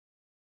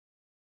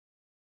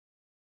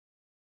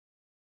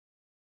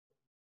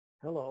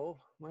Hello,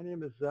 my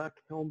name is Zach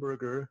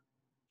Helmberger,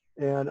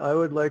 and I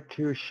would like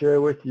to share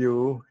with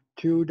you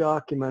two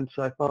documents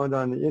I found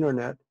on the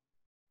internet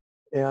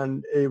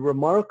and a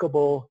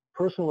remarkable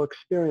personal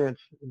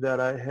experience that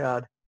I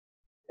had.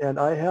 And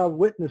I have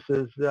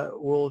witnesses that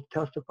will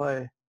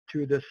testify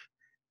to this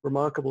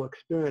remarkable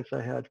experience I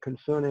had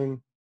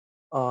concerning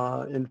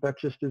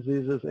infectious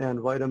diseases and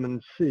vitamin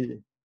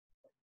C.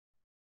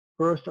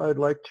 First, I'd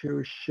like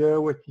to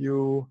share with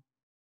you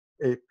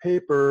a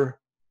paper.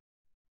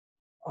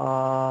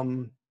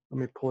 Let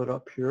me pull it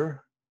up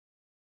here.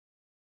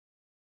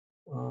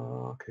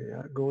 Okay,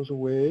 that goes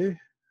away.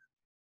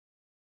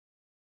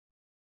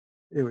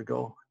 Here we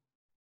go.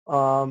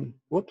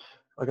 Whoops,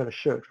 I gotta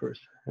share it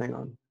first. Hang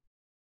on.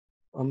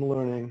 I'm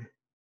learning.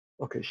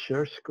 Okay,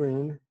 share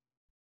screen.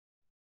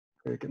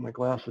 Gotta get my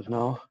glasses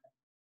now.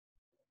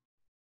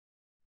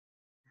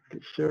 Okay,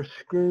 share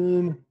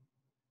screen.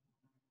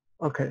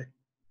 Okay,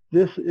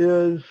 this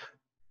is,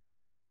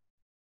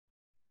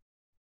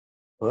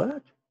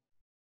 what?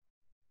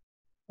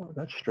 Oh,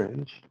 that's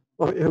strange.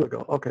 Oh, here we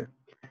go. Okay.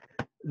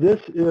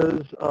 This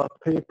is a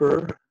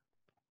paper.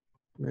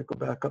 Let me go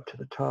back up to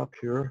the top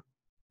here.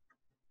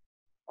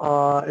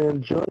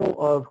 In Journal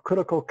of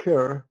Critical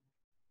Care.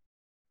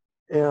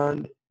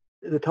 And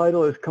the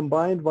title is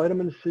Combined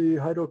Vitamin C,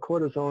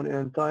 Hydrocortisone,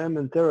 and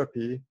Thiamine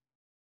Therapy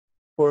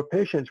for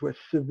Patients with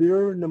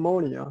Severe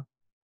Pneumonia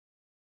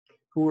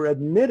who were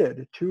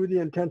admitted to the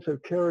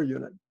intensive care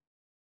unit.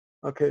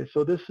 Okay,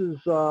 so this is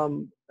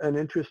an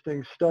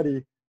interesting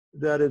study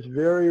that is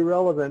very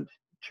relevant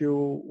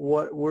to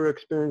what we're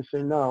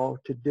experiencing now.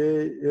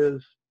 Today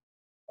is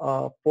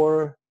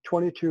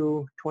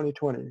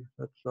 4/22/2020.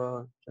 That's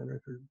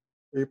January,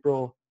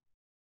 April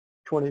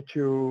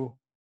 22,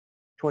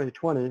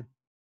 2020.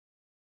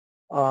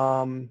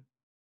 So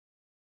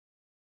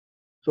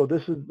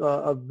this is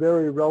a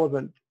very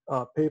relevant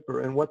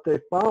paper, and what they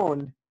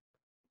found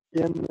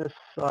in this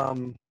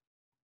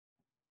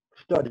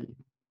study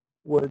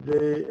was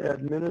they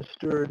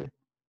administered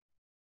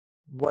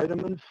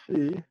vitamin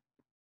C,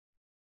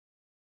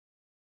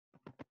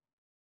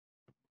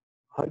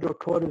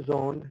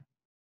 hydrocortisone,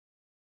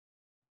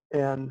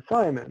 and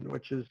thiamine,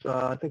 which is,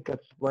 I think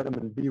that's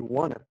vitamin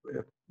B1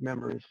 if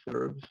memory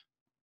serves.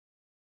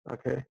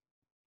 Okay,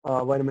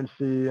 vitamin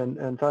C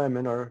and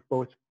thiamine are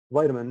both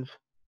vitamins,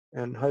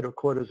 and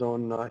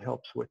hydrocortisone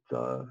helps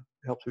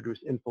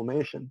reduce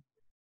inflammation.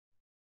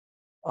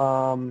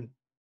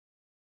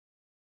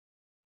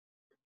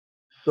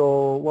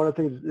 So one of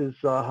the things is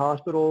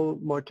hospital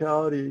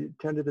mortality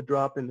tended to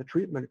drop in the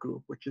treatment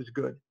group, which is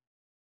good.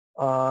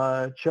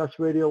 Chest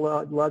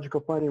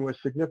radiological finding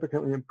was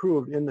significantly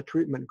improved in the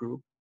treatment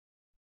group.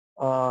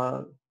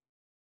 And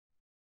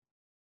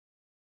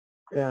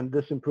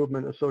this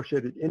improvement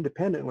associated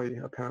independently,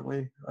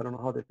 apparently. I don't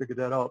know how they figured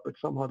that out, but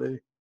somehow that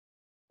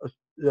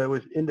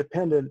was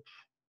independently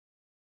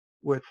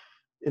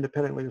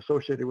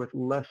associated with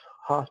less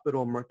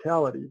hospital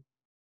mortality.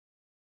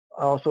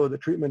 Also, the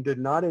treatment did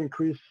not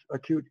increase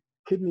acute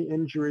kidney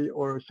injury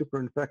or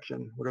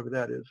superinfection, whatever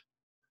that is.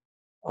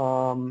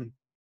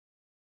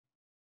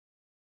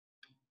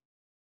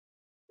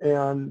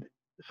 And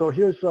so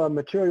here's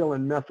material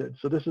and method.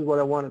 So this is what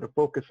I wanted to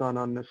focus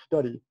on this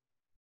study.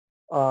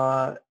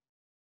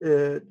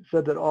 It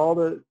said that all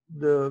the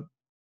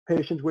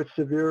patients with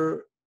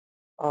severe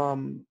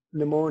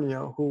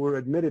pneumonia who were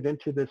admitted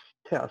into this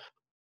test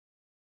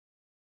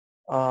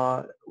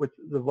with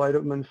the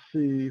vitamin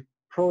C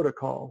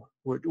protocol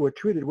were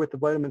treated with the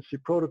vitamin C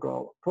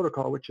protocol,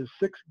 which is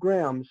 6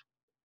 grams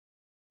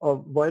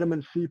of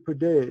vitamin C per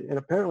day. And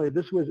apparently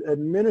this was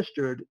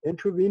administered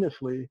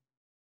intravenously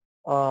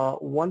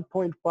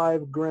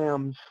 1.5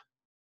 grams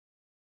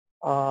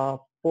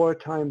 4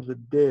 times a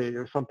day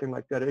or something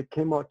like that. It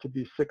came out to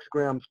be 6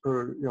 grams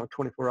per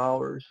 24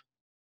 hours.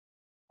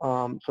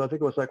 So I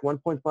think it was like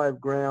 1.5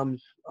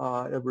 grams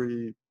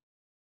every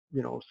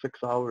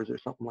 6 hours or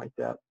something like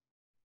that.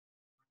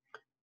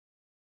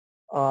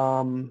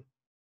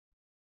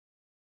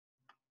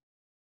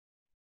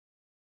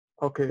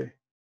 Okay,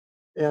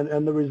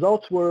 and the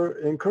results were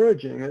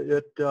encouraging.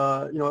 It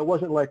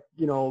wasn't like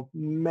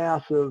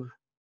massive.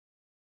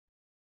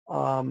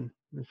 Let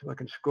me see if I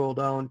can scroll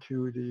down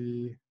to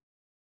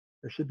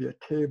there should be a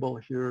table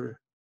here.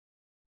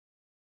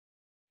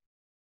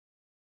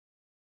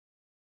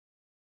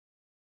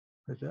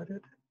 Is that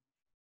it?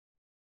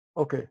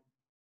 Okay.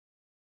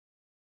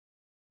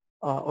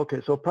 Okay,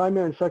 so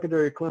primary and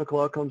secondary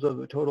clinical outcomes of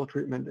the total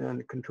treatment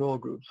and control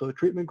group. So the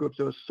treatment groups,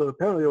 so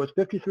apparently there was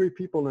 53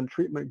 people in the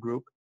treatment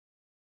group,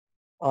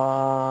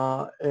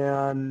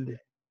 and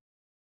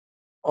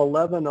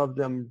 11 of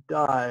them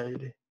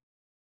died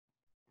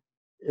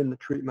in the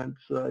treatment.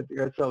 So I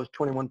guess that was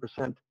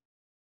 21%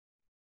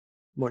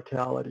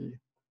 mortality.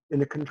 In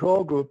the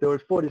control group, there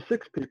was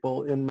 46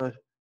 people in the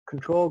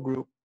control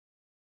group.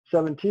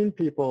 17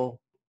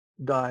 people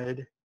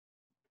died,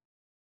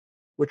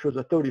 which was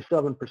a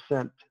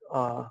 37%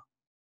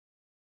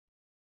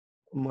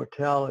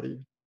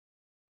 mortality.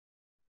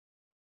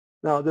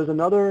 Now, there's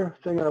another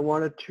thing I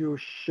wanted to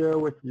share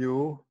with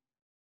you.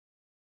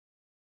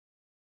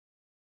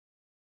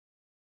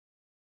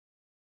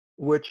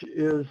 which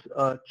is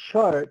a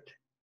chart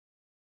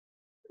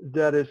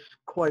that is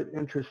quite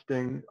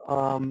interesting.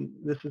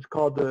 This is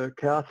called the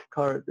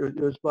Cathcart.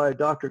 It was by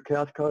Dr.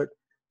 Cathcart.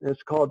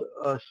 It's called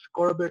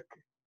Ascorbic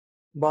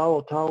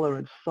Bowel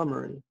Tolerance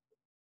Summary.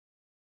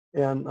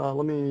 And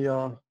let me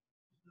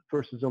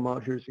first zoom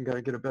out here so you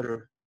can get a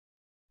better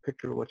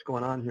picture of what's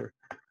going on here.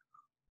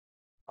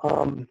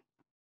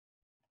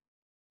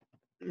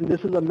 This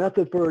is a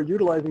method for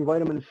utilizing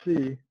vitamin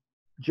C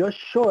just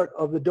short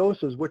of the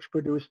doses which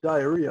produce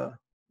diarrhea.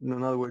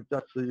 In other words,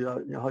 that's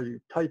the how you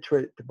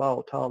titrate the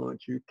bowel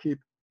tolerance. You keep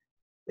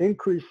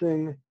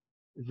increasing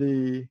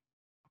the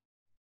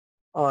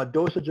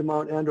dosage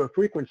amount and or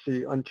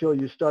frequency until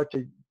you start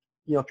to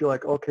feel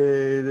like,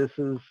 okay, this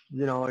is,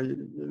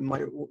 it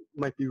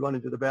might be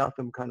running to the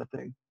bathroom kind of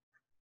thing.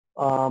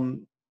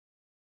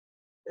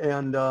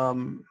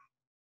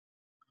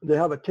 They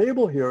have a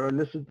table here, and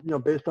this is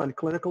based on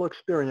clinical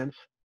experience.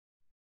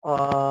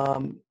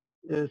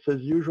 It says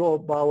usual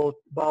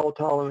bowel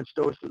tolerance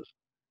doses.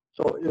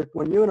 So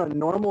when you're in a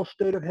normal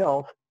state of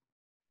health,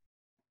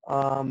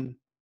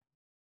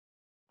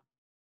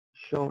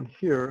 shown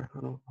here, I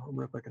don't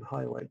know if I can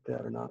highlight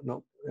that or not.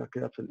 Nope. Okay,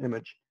 that's an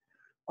image.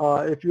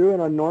 If you're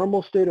in a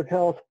normal state of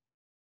health,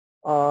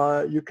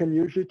 you can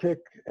usually take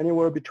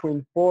anywhere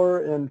between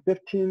 4 and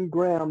 15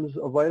 grams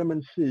of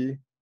vitamin C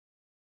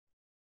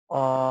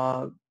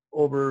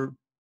over,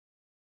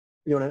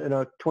 in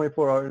a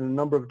 24-hour, in a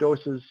number of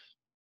doses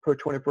per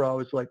 24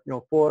 hours, like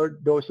 4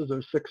 doses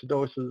or 6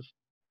 doses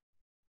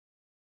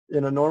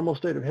in a normal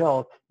state of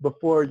health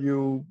before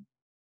you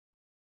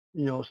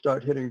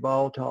start hitting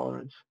bowel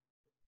tolerance.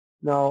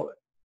 Now,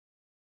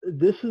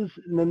 this is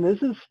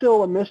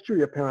still a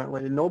mystery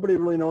apparently. Nobody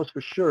really knows for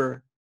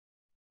sure.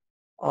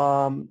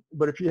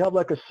 But if you have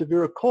like a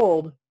severe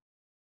cold,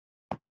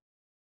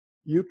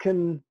 you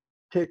can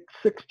take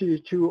 60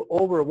 to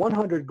over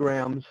 100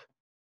 grams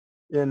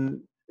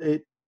in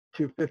 8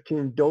 to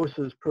 15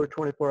 doses per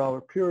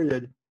 24-hour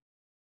period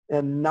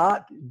and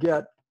not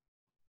get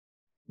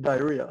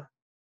diarrhea.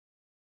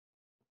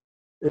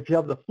 If you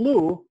have the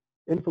flu,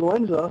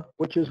 influenza,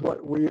 which is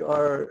what we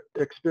are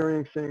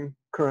experiencing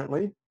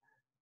currently,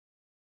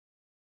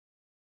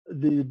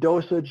 the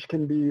dosage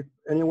can be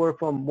anywhere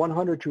from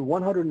 100 to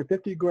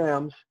 150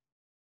 grams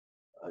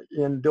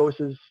in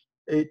doses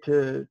 8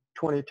 to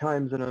 20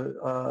 times in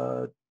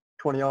a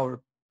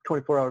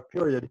 24-hour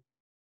period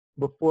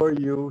before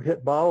you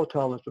hit bowel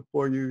tolerance,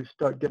 before you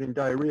start getting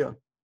diarrhea.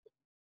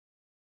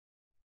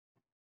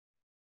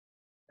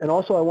 And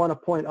also I want to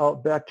point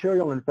out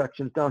bacterial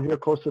infections down here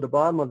close to the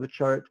bottom of the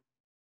chart.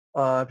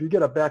 If you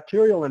get a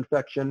bacterial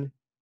infection,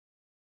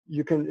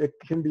 it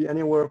can be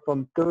anywhere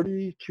from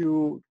 30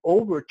 to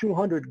over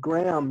 200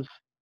 grams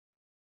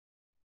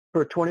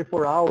per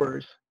 24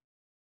 hours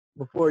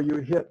before you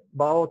hit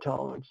bowel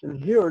tolerance.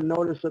 And here,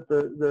 notice that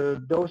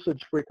the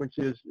dosage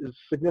frequency is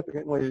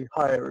significantly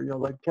higher,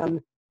 like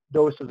 10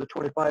 doses or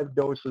 25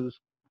 doses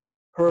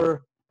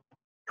per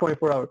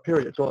 24-hour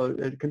period. So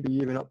it can be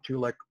even up to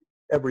like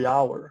every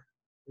hour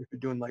if you're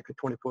doing like a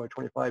 24 or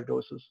 25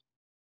 doses.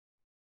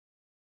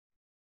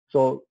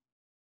 So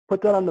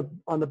put that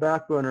on the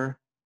back burner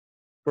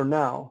for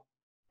now.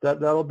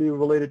 That'll be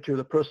related to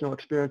the personal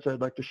experience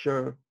I'd like to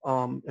share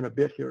in a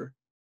bit here.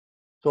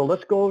 So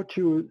let's go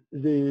to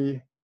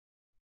the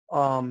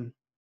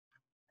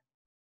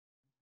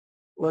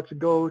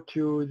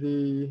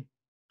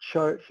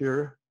chart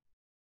here.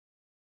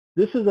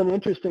 This is an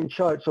interesting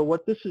chart. So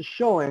what this is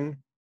showing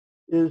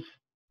is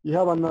you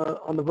have on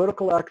the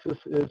vertical axis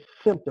is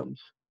symptoms.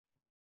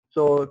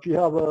 So if you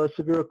have a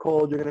severe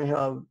cold, you're going to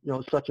have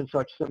such and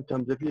such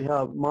symptoms. If you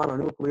have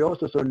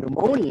mononucleosis or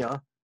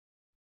pneumonia,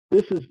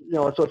 this is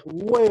so it's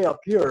way up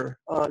here.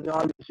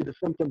 Obviously the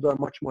symptoms are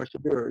much more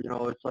severe.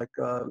 It's like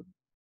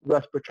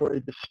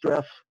respiratory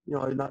distress.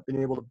 Not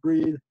being able to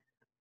breathe.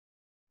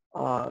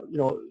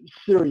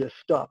 Serious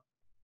stuff.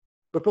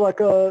 But for like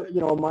a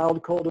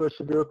mild cold or a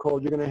severe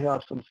cold, you're going to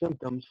have some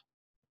symptoms.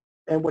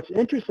 And what's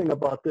interesting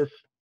about this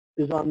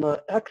is on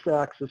the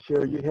x-axis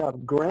here, you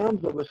have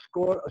grams of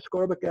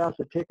ascorbic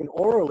acid taken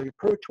orally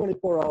per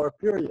 24-hour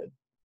period.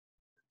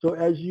 So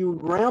as you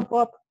ramp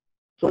up,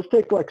 so let's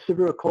take like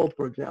severe cold,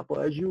 for example.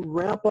 As you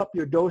ramp up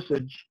your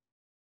dosage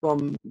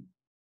from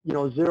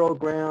 0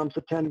 grams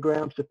to 10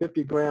 grams to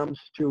 50 grams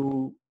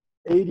to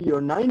 80 or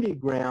 90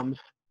 grams,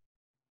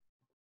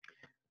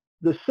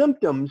 the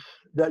symptoms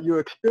that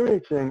you're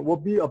experiencing will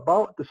be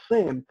about the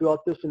same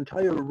throughout this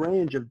entire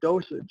range of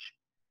dosage.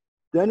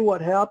 Then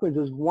what happens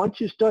is once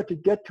you start to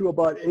get to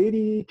about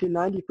 80 to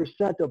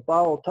 90% of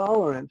bowel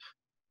tolerance,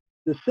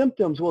 the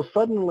symptoms will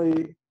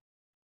suddenly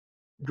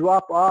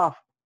drop off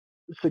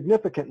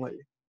significantly.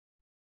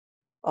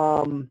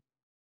 And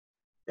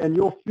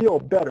you'll feel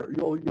better.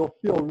 You'll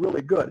feel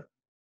really good.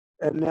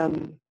 And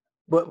then,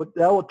 but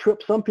that will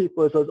trip some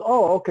people. It says,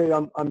 oh, okay,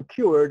 I'm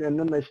cured. And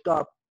then they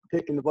stop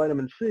taking the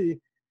vitamin C,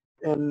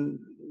 and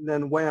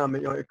then wham,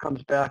 it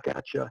comes back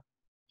at you.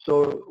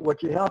 So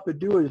what you have to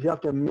do is you have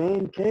to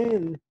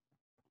maintain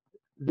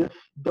this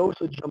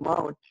dosage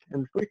amount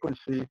and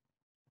frequency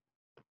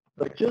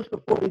like just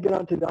before you get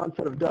onto the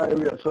onset of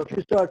diarrhea. So if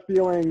you start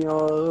feeling,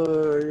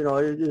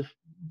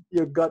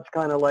 your gut's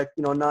kind of like,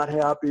 not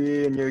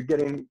happy and you're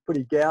getting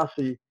pretty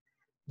gassy,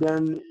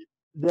 then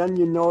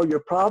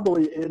you're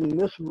probably in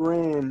this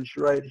range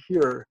right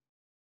here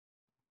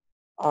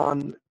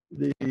on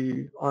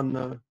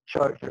the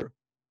chart here.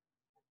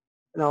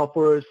 Now,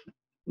 for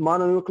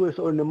mononucleus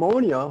or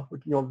pneumonia,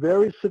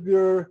 very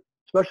severe,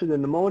 especially the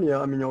pneumonia.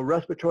 I mean,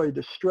 respiratory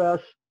distress.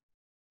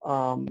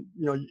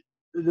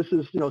 This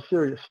is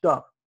serious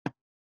stuff.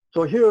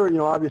 So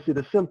here, obviously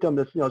the symptom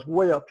is is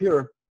way up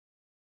here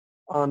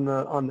on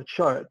the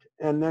chart,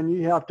 and then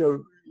you have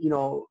to,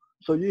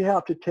 so you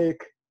have to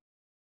take,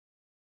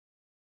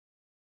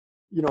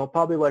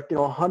 probably like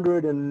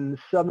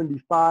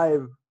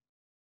 175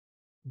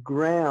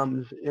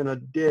 grams in a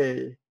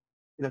day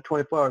in a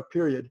 24-hour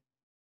period,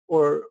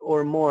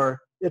 or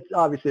more. It's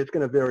obviously it's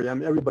going to vary. I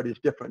mean, everybody's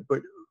different,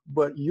 but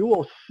you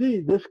will see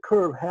this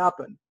curve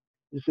happen.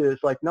 You see,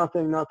 it's like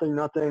nothing, nothing,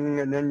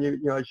 nothing, and then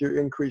as you're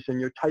increasing,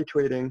 you're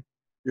titrating,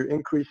 you're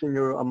increasing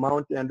your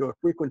amount and/or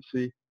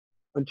frequency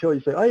until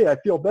you say, oh yeah, I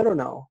feel better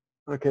now.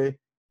 Okay,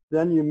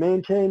 then you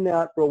maintain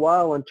that for a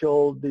while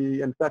until the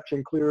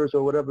infection clears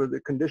or whatever the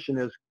condition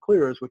is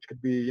clears, which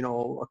could be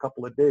a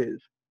couple of days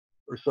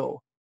or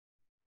so.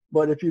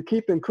 But if you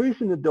keep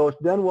increasing the dose,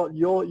 then what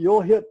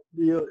you'll hit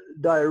the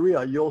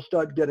diarrhea. You'll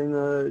start getting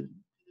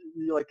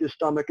like your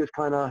stomach is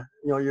kind of,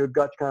 your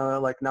gut's kind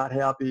of like not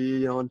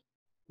happy,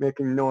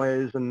 making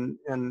noise, and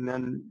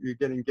then you're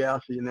getting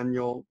gassy, and then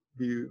you'll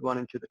be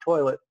running to the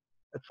toilet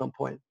at some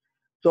point.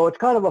 So it's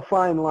kind of a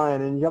fine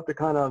line, and you have to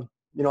kind of,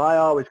 I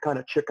always kind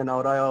of chicken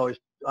out.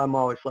 I'm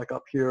always like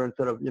up here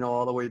instead of,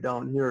 all the way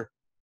down here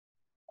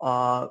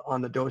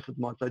on the dosage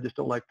months. I just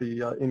don't like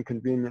the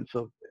inconvenience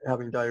of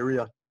having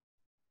diarrhea.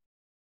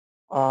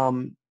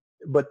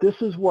 But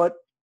this is what,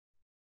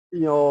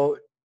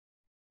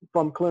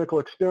 from clinical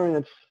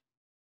experience,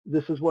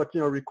 this is what,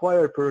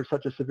 required for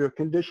such a severe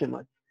condition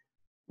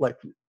like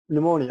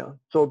pneumonia.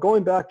 So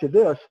going back to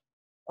this,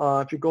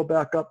 if you go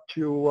back up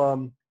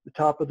to the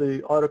top of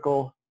the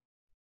article,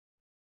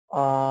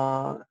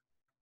 to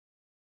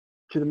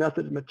the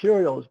method of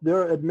materials,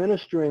 they're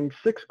administering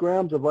 6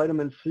 grams of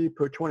vitamin C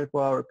per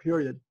 24-hour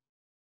period,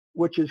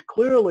 which is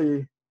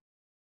clearly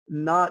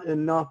not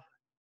enough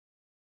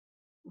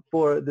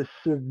for the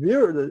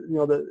severe,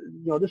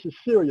 this is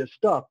serious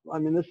stuff. I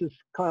mean, this is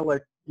kind of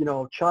like,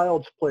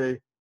 child's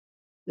play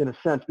in a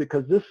sense,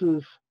 because this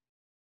is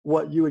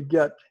what you would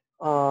get,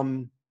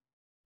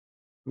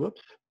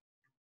 whoops,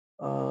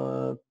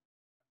 let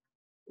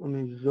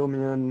me zoom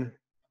in.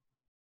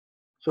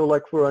 So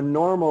like for a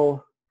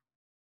normal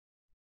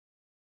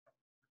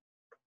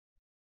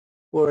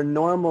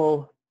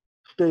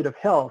state of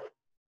health,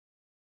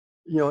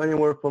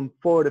 anywhere from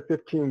 4 to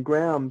 15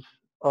 grams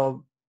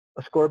of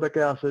ascorbic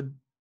acid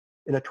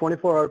in a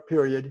 24-hour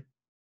period.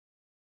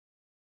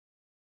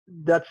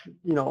 That's,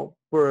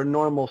 for a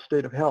normal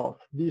state of health.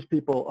 These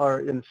people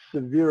are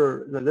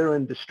they're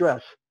in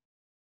distress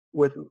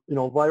with,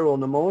 viral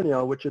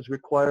pneumonia, which is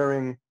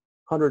requiring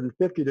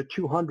 150 to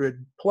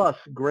 200 plus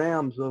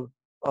grams of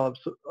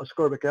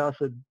ascorbic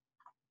acid,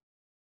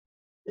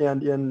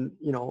 and in,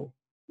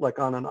 like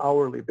on an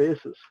hourly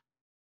basis,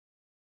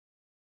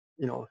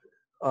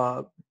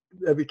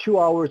 every 2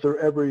 hours or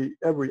every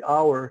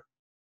hour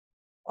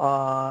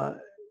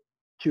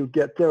to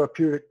get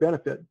therapeutic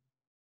benefit.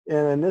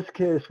 And in this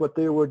case, what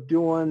they were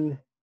doing,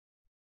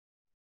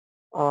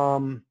 let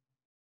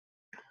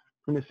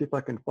me see if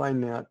I can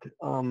find that.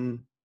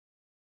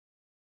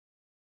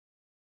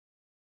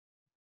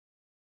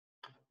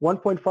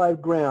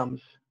 1.5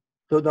 grams.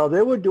 So now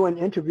they were doing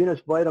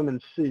intravenous vitamin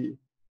C.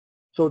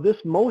 So this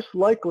most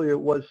likely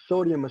was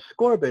sodium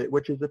ascorbate,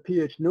 which is a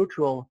pH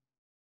neutral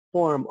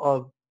form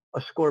of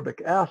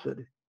ascorbic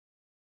acid.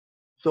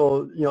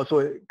 So,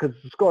 because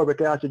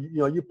ascorbic acid,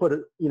 you put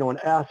an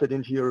acid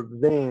into your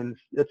veins,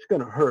 it's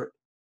going to hurt.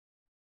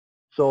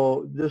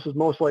 So this is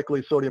most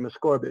likely sodium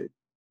ascorbate.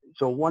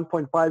 So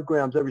 1.5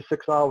 grams every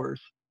 6 hours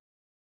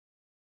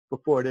for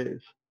 4 days.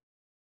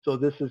 So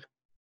this is,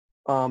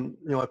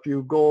 if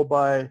you go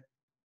by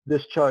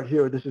this chart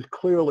here, this is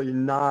clearly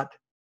not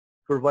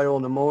for viral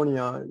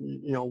pneumonia,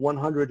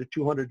 100 to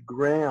 200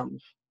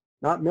 grams,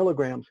 not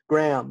milligrams,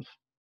 grams.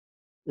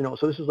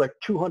 So this is like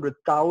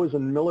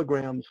 200,000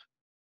 milligrams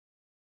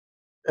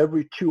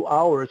every 2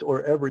 hours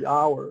or every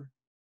hour.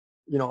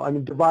 I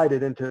mean,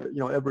 divided into,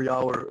 every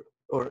hour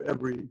or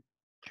every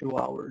 2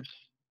 hours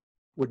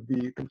would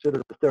be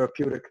considered a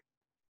therapeutic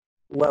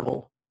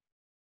level.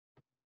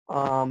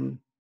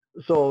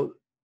 So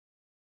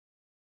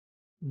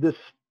this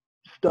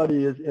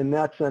study is, in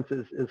that sense,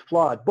 is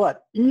flawed.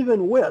 But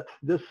even with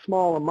this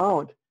small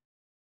amount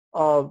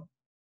of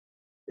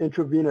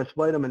intravenous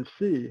vitamin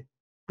C,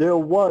 there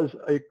was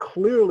a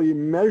clearly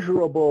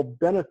measurable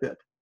benefit.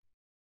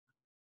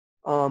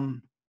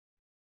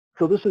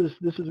 So this is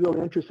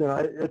really interesting.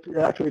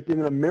 It's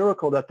even a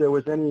miracle that there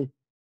was any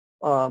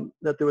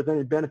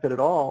benefit at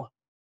all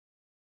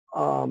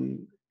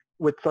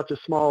with such a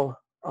small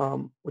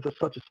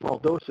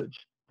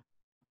dosage.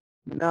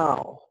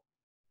 Now,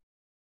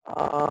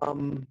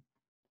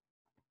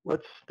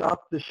 let's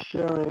stop the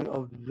sharing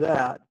of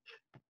that.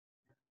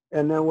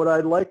 And then what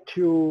I'd like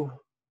to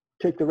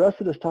take the rest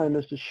of this time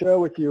is to share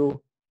with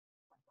you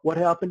what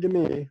happened to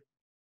me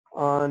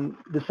on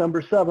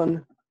December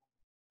 7,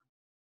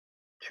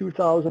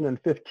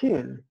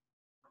 2015.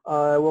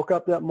 I woke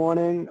up that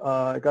morning,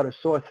 I got a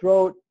sore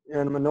throat,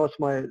 and I noticed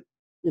my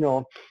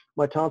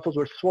tonsils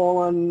were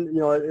swollen,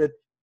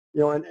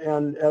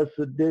 and as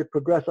the day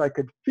progressed, I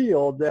could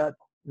feel that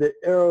the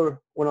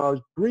air, when I was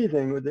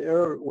breathing, the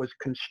air was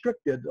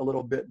constricted a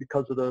little bit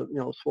because of the,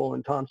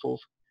 swollen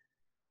tonsils.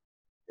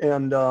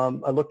 And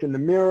I looked in the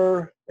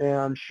mirror,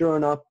 and sure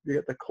enough, you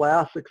get the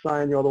classic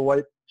sign, the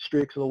white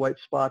streaks or the white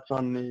spots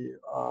on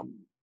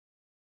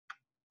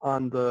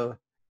the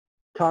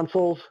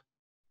tonsils.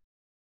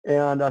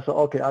 And I thought,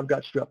 okay, I've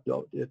got strep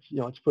throat.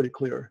 It's pretty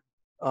clear.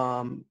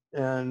 And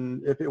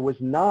if it was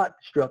not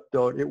strep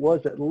throat, it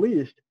was at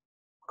least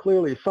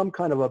clearly some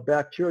kind of a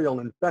bacterial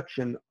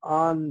infection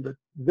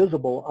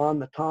visible on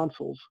the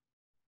tonsils.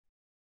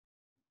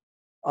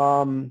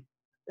 And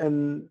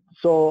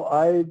so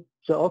I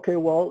said, okay,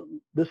 well,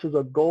 this is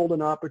a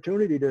golden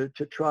opportunity to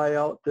try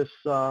out this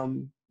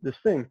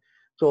thing.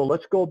 So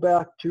let's go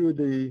back to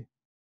the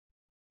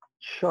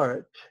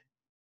chart.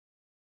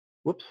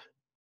 Whoops.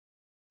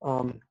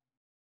 So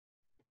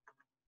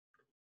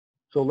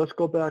let's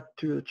go back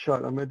to the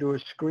chart. I'm going to do a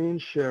screen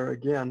share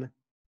again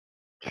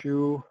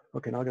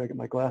okay, now I got to get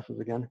my glasses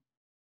again.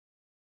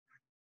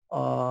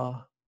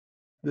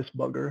 This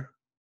bugger.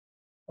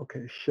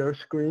 Okay, share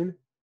screen.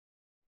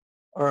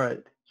 All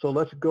right, so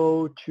let's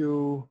go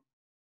to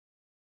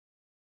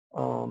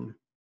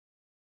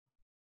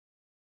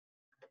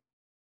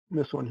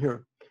this one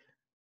here.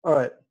 All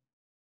right,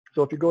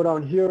 so if you go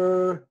down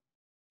here,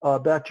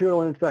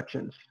 bacterial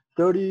infections,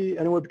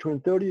 anywhere between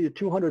 30 to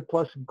 200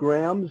 plus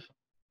grams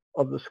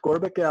of the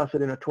ascorbic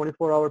acid in a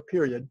 24-hour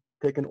period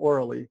taken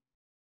orally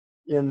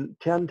in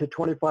 10 to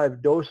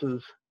 25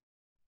 doses.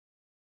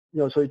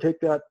 So you take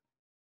that,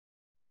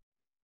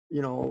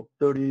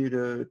 30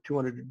 to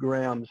 200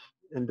 grams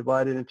and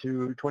divide it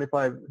into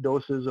 25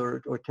 doses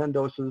or 10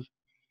 doses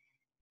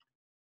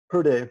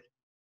per day.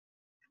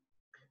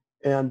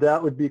 And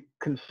that would be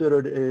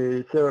considered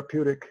a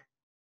therapeutic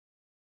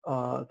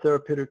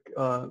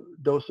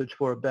dosage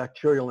for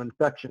bacterial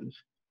infections.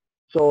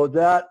 So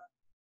that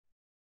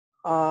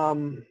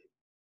 30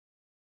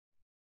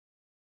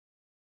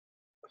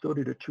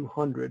 to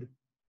 200.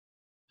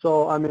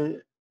 So I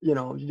mean,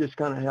 you just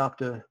kind of have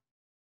to,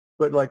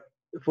 but like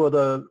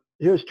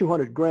here's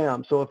 200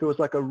 grams. So if it was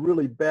like a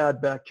really bad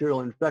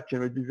bacterial infection,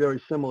 it would be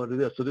very similar to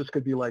this. So this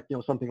could be like,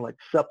 something like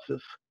sepsis,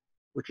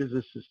 which is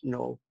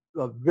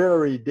a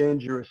very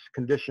dangerous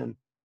condition.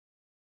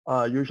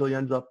 Usually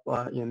ends up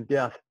in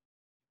death.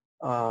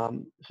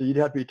 So you'd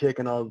have to be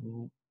taking a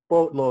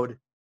boatload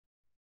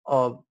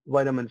of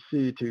vitamin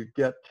C to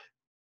get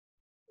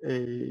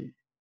a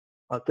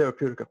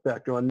therapeutic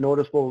effect or a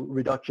noticeable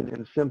reduction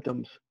in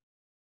symptoms.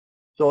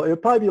 So it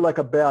would probably be like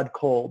a bad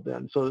cold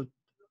then. So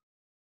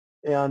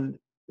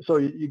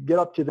you get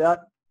up to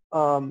that.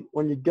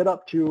 When you get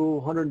up to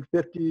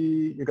 150,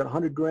 you got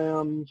 100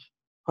 grams,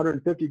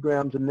 150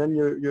 grams, and then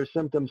your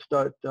symptoms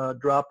start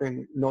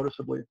dropping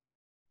noticeably.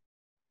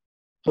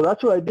 So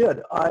that's what I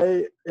did.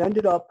 I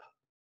ended up,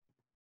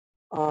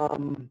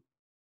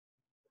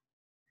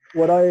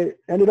 what I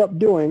ended up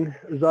doing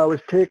is I was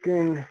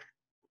taking,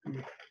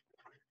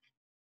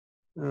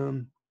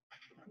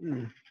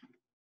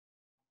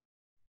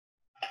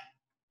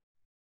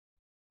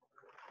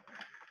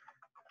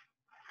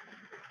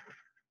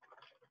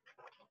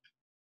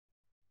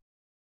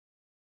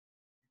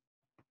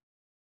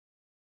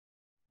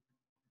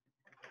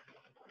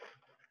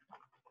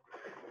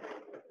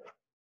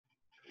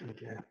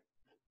 okay.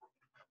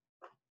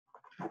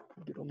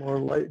 Get a more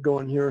light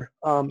going here.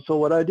 So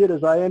what I did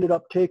is I ended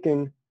up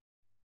taking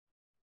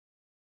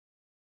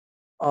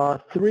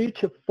 3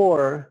 to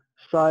 4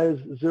 size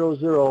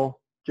 00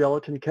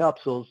 gelatin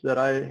capsules that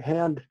I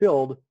hand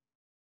filled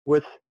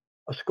with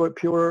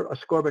pure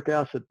ascorbic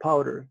acid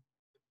powder.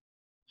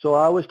 So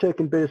I was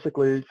taking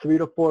basically 3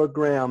 to 4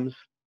 grams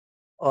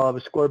of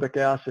ascorbic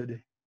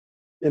acid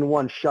in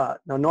one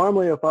shot. Now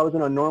normally if I was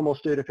in a normal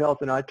state of health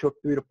and I took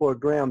 3 to 4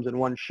 grams in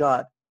one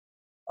shot,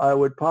 I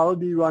would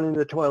probably be running to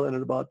the toilet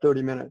in about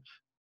 30 minutes.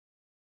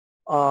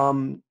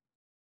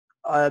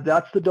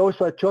 That's the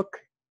dose I took,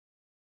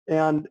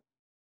 and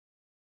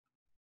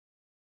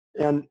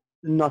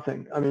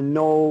nothing. I mean,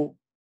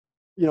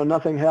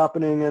 nothing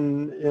happening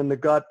in the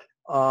gut,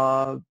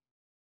 no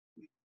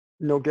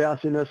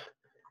gassiness.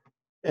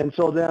 And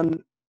so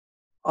then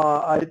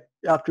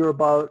after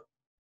about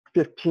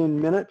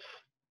 15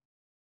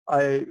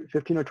 or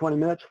 20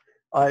 minutes,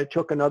 I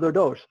took another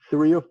dose,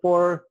 3 or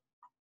 4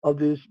 of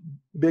these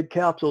big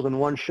capsules in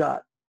one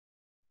shot.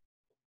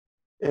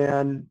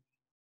 And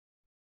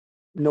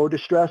no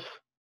distress.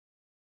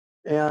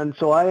 And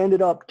so I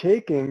ended up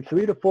taking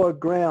 3 to 4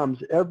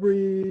 grams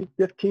every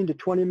 15 to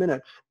 20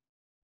 minutes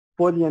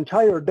for the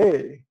entire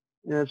day.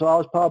 And so I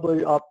was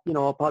probably up,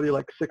 probably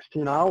like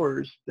 16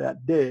 hours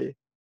that day.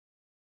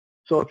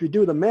 So if you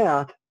do the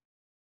math,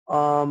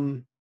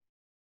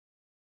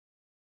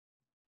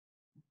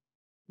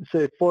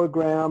 say 4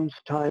 grams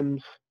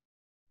times,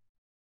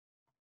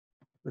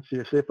 let's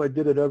see, say if I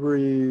did it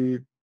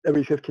every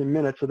 15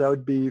 minutes, so that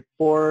would be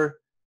 4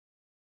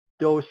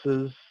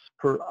 doses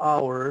per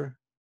hour.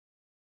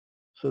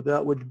 So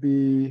that would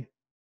be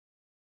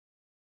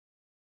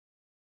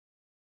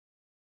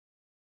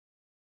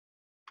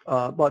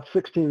about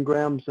 16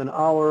 grams an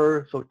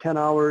hour. So 10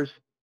 hours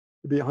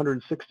would be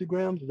 160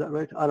 grams. Is that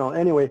right? I don't know.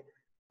 Anyway,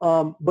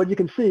 but you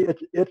can see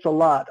it's a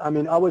lot. I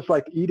mean, I was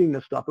like eating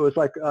this stuff. It was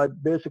like I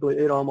basically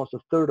ate almost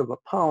 1/3 of a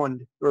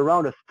pound, or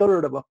around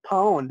 1/3 of a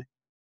pound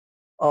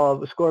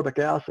of ascorbic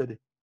acid,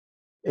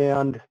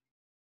 and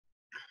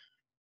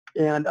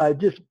I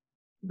just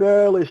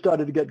barely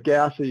started to get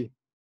gassy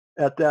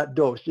at that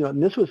dose. You know,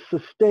 and this was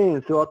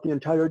sustained throughout the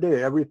entire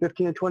day, every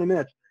 15 to 20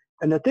 minutes.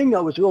 And the thing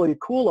that was really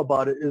cool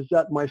about it is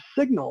that my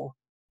signal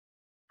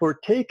for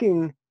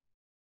taking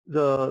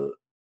the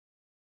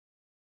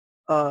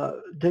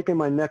taking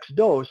my next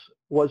dose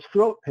was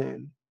throat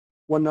pain.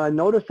 When I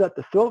noticed that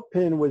the throat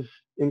pain was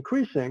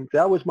increasing,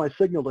 that was my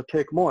signal to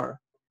take more,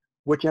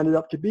 which ended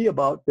up to be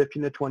about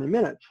 15 to 20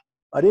 minutes.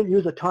 I didn't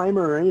use a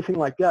timer or anything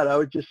like that. I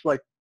was just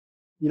like,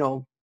 you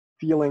know,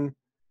 feeling,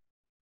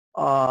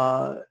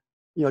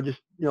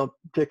 just,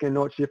 taking a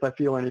note, see if I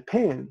feel any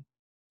pain.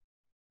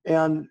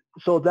 And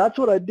so that's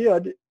what I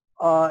did.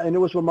 And it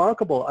was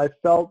remarkable. I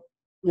felt,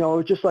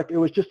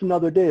 it was just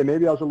another day.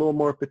 Maybe I was a little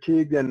more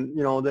fatigued than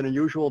a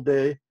usual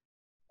day.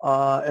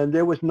 And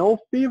there was no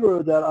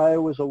fever that I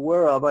was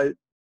aware of. I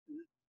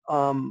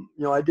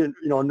didn't,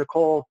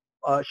 Nicole,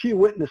 she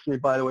witnessed me,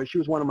 by the way. She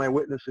was one of my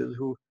witnesses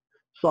who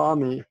saw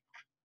me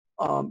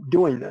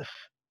doing this.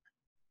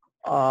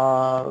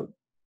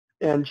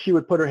 And she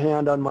would put her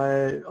hand on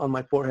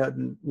my forehead,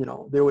 and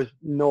there was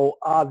no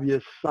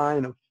obvious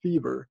sign of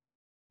fever.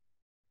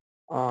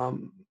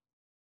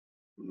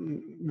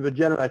 But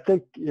generally, I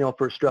think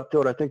for strep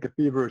throat, I think a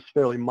fever is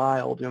fairly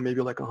mild.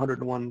 Maybe like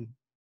 101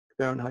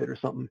 Fahrenheit or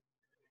something.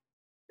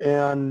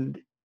 And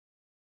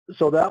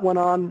so that went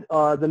on.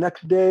 The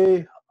next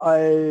day,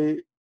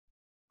 I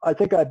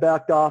think I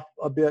backed off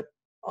a bit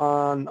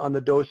on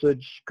the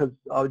dosage because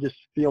I was just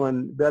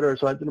feeling better.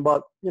 So I did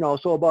about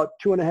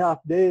 2.5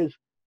 days.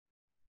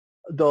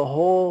 The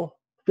whole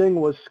thing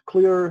was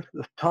clear.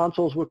 The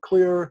tonsils were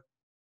clear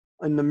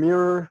in the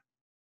mirror,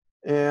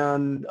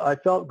 and I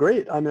felt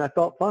great. I mean, I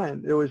felt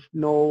fine. There was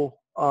no,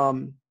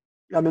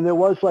 there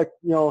was like,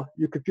 you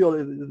could feel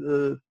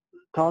the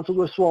tonsils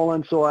were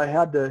swollen, so I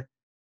had to,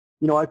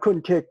 I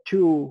couldn't take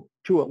two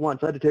at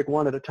once. I had to take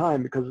one at a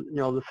time because,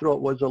 the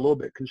throat was a little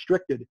bit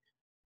constricted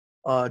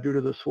due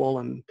to the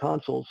swollen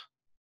tonsils.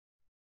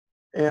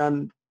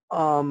 And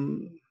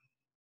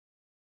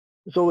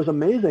so it was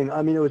amazing.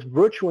 I mean, it was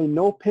virtually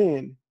no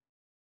pain.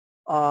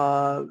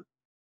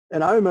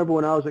 And I remember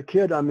when I was a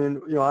kid, I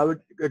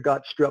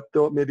got strep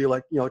throat maybe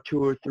like,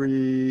 2 or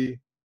 3,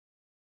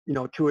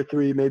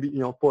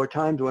 maybe, 4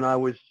 times when I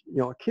was,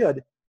 a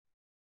kid,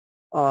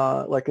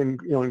 like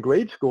in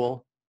grade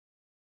school.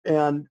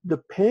 And the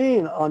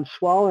pain on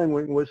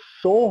swallowing was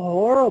so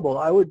horrible.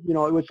 I would, it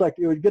was like,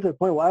 it would get to the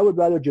point where I would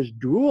rather just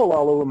drool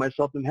all over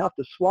myself than have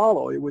to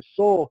swallow. It was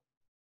so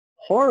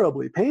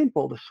horribly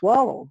painful to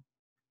swallow.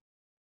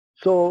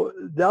 So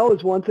that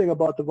was one thing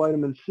about the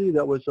vitamin C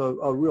that was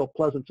a real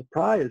pleasant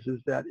surprise,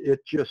 is that it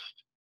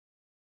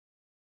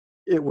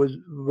was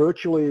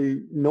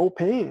virtually no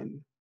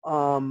pain.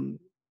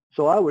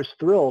 So I was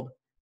thrilled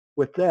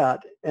with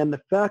that. And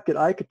the fact that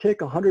I could take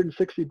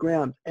 160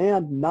 grams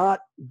and not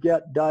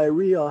get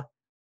diarrhea,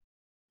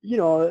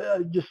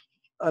 just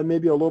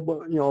maybe a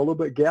little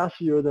bit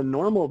gassier than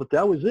normal, but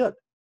that was it.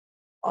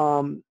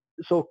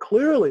 So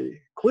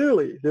clearly,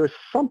 there's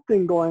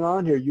something going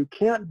on here. You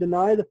can't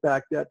deny the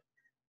fact that,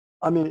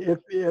 if,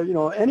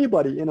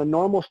 anybody in a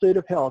normal state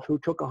of health who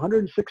took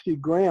 160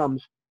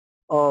 grams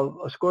of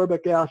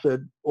ascorbic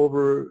acid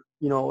over,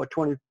 a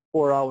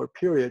 24-hour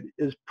period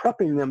is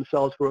prepping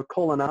themselves for a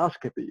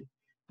colonoscopy.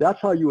 That's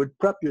how you would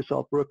prep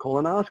yourself for a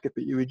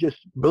colonoscopy. You would just,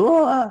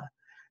 blah,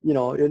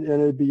 and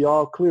it'd be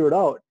all cleared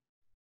out.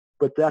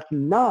 But that's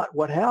not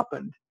what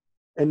happened.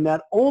 And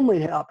that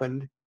only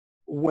happened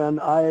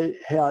when I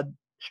had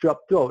strep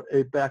throat,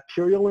 a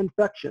bacterial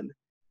infection.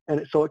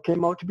 And so it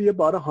came out to be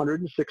about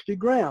 160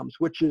 grams,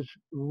 which is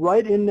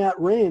right in that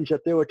range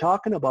that they were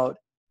talking about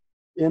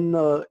in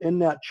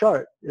that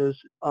chart,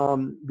 is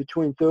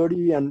between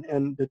 30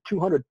 and the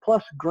 200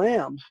 plus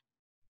grams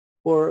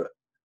for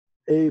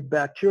a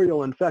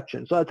bacterial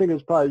infection. So I think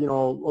it's probably, a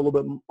little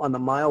bit on the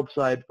mild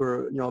side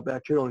for, a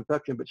bacterial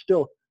infection, but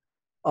still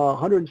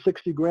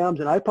 160 grams.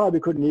 And I probably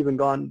couldn't even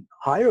gone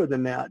higher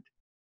than that.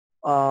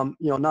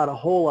 Not a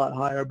whole lot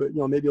higher, but,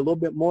 maybe a little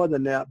bit more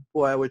than that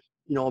before I would,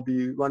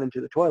 be running to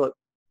the toilet.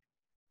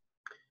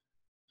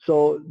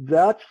 So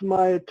that's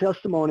my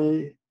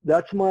testimony.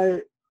 That's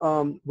my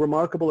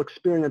remarkable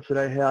experience that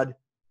I had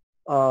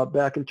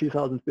back in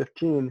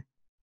 2015.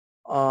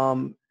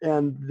 And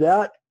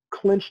that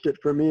clinched it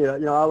for me. You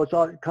know, I was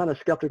kind of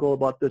skeptical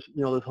about this,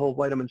 you know, this whole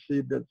vitamin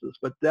C business,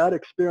 but that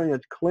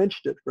experience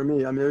clinched it for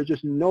me. I mean, there's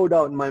just no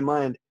doubt in my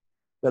mind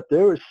that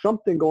there is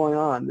something going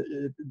on,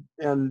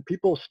 and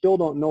people still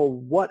don't know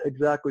what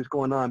exactly is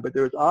going on, but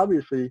there's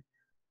obviously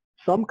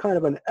some kind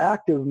of an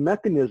active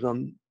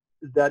mechanism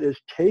that is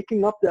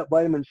taking up that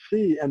vitamin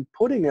C and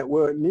putting it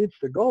where it needs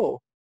to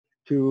go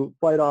to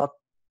fight off,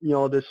 you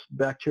know, this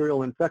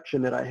bacterial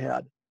infection that I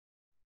had.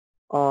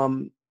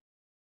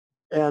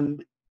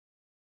 And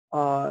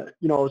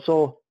you know,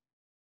 so,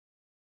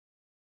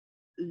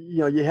 you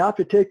know, you have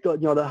to take the,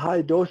 you know, the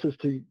high doses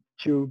to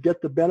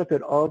get the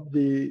benefit of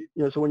the,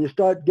 you know, so when you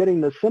start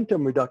getting the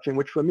symptom reduction,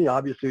 which for me,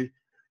 obviously,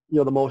 you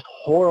know, the most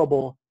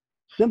horrible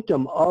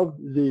symptom of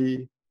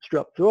the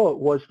strep throat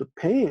was the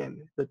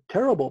pain, the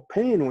terrible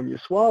pain when you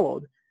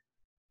swallowed.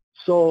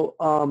 So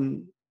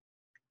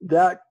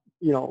that,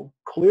 you know,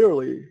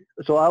 clearly,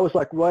 so I was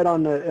like right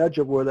on the edge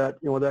of where that,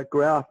 you know, that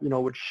graph, you know,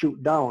 would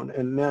shoot down.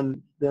 And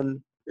then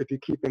if you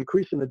keep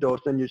increasing the dose,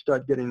 then you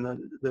start getting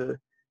the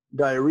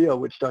diarrhea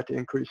would start to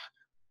increase.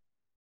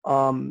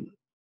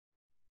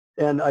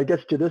 And I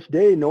guess to this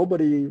day,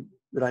 nobody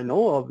that I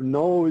know of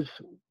knows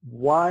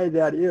why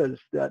that is,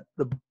 that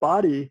the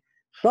body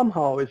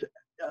somehow is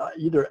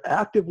either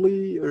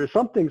actively or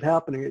something's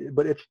happening,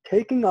 but it's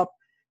taking up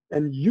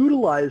and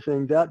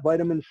utilizing that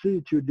vitamin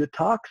C to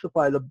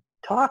detoxify the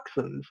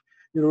toxins,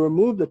 you know,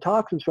 remove the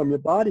toxins from your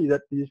body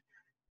that these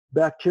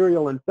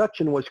bacterial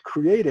infection was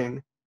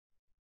creating,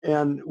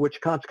 and which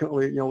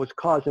consequently, you know, was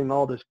causing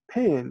all this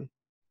pain.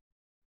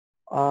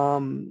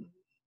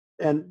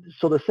 And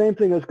so the same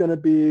thing is going to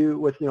be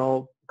with, you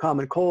know,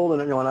 common cold,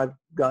 and, you know, and I've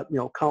got, you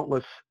know,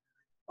 countless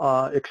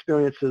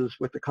experiences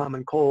with the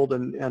common cold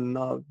and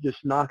just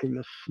knocking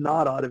the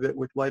snot out of it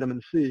with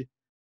vitamin C.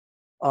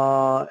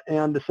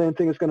 And the same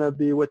thing is going to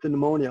be with the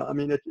pneumonia. I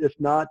mean, it's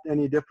not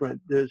any different.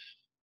 There's,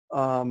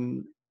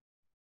 you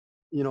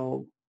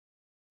know,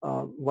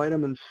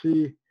 vitamin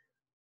C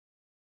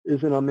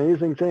is an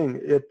amazing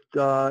thing.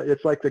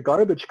 It's like the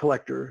garbage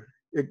collector.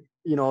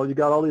 You know, you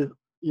got all these,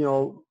 you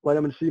know,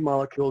 vitamin C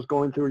molecules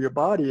going through your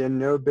body,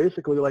 and they're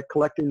basically like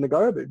collecting the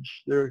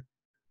garbage. They're,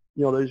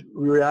 you know, there's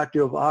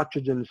reactive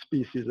oxygen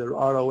species, or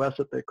ROS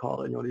that they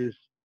call it, you know, these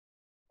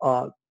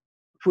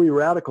free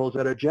radicals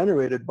that are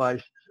generated by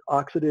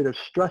oxidative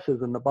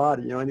stresses in the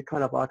body, you know, any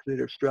kind of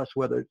oxidative stress,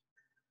 whether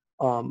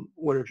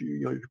if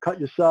you know, you cut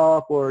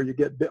yourself, or you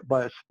get bit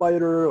by a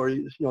spider, or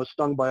you know,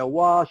 stung by a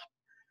wasp,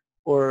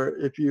 or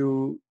if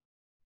you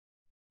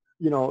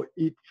know,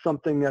 eat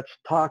something that's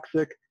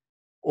toxic,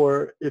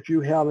 or if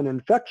you have an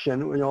infection,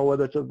 you know,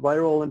 whether it's a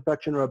viral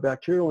infection or a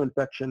bacterial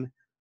infection,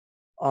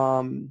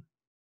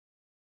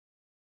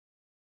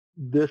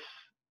 this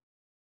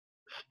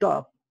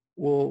stuff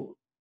will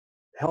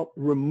help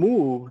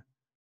remove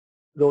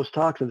those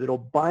toxins. It'll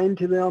bind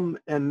to them,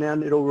 and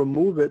then it'll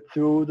remove it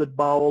through the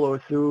bowel or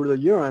through the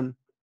urine,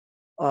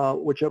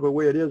 whichever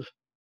way it is.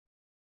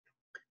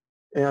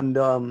 And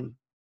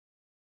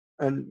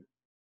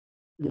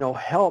you know,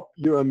 help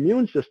your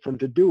immune system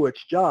to do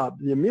its job.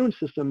 The immune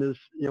system is,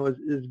 you know,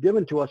 is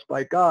given to us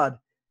by God,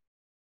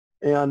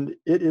 and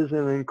it is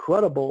an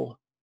incredible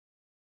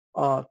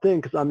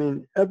thing, because I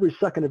mean, every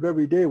second of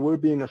every day we're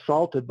being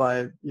assaulted by,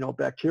 you know,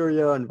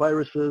 bacteria and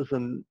viruses,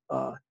 and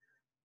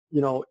you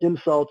know,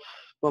 insults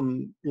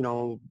from, you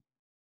know,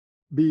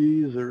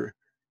 bees, or,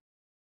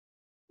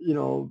 you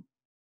know,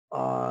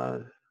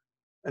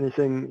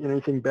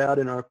 anything bad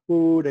in our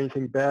food,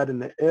 anything bad in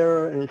the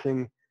air,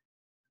 anything,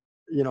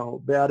 you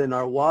know, bad in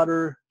our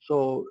water.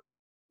 So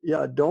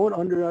yeah, don't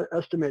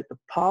underestimate the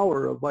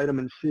power of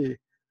vitamin C.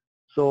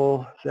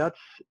 So that's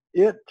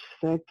it.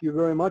 Thank you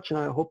very much, and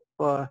I hope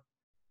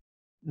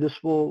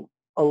this will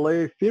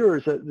allay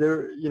fears that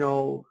there, you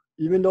know,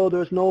 even though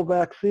there's no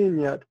vaccine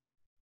yet,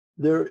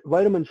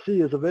 vitamin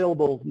C is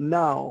available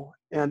now,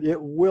 and it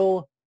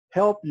will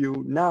help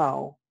you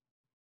now.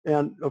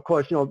 And of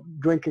course, you know,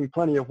 drinking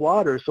plenty of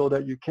water so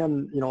that you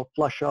can, you know,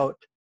 flush out,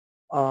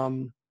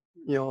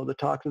 you know, the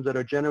toxins that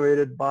are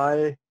generated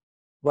by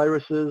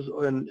viruses,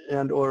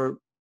 and or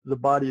the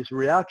body's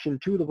reaction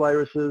to the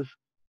viruses,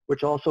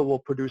 which also will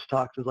produce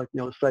toxins like, you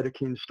know, the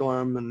cytokine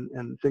storm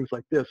and things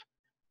like this.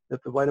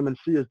 That the vitamin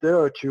C is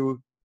there to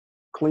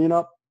clean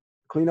up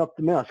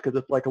the mess, because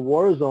it's like a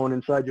war zone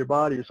inside your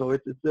body. So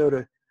it's there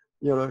to,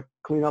 you know, to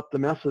clean up the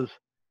messes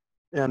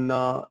and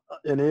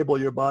enable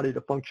your body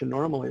to function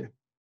normally.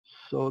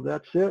 So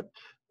that's it.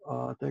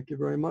 Thank you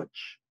very much.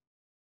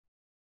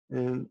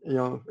 And, you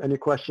know, any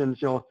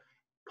questions, you know,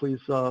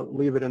 please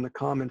leave it in the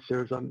comments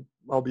here.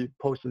 I'll be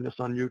posting this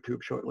on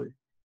YouTube shortly.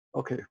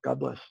 Okay, God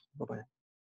bless. Bye-bye.